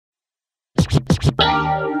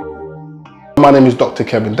My name is Dr.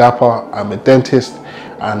 Kevin Dapaah. I'm a dentist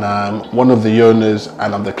and I'm one of the owners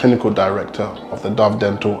and I'm the clinical director of the Dove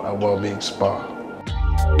Dental Wellbeing Spa.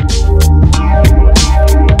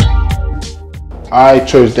 I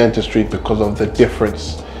chose dentistry because of the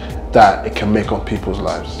difference that it can make on people's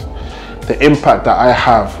lives. The impact that I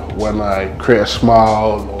have when I create a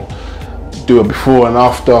smile or do a before and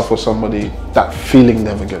after for somebody, that feeling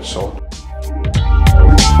never gets old.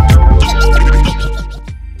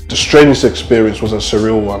 The strangest experience was a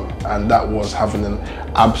surreal one, and that was having an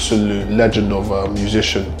absolute legend of a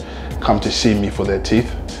musician come to see me for their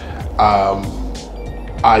teeth.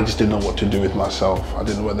 I just didn't know what to do with myself. I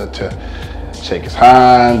didn't know whether to shake his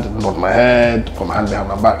hand, nod my head, put my hand behind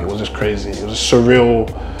my back. It was just crazy. It was a surreal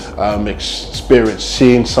experience.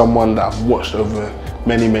 Seeing someone that I've watched over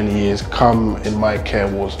many years come in my care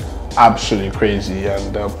was absolutely crazy,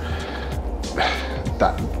 and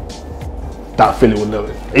that feeling will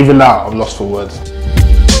never, even now I'm lost for words.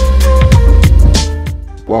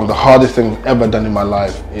 One of the hardest things I've ever done in my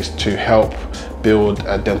life is to help build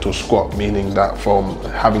a dental squad, meaning that from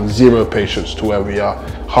having 0 patients to where we are,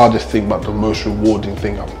 hardest thing but the most rewarding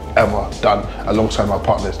thing I've ever done alongside my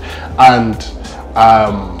partners. And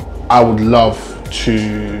I would love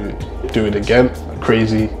to do it again.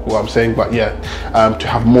 Crazy what I'm saying, but yeah, to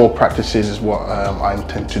have more practices is what I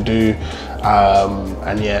intend to do,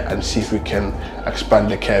 and see if we can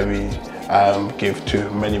expand the care we give to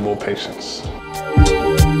many more patients.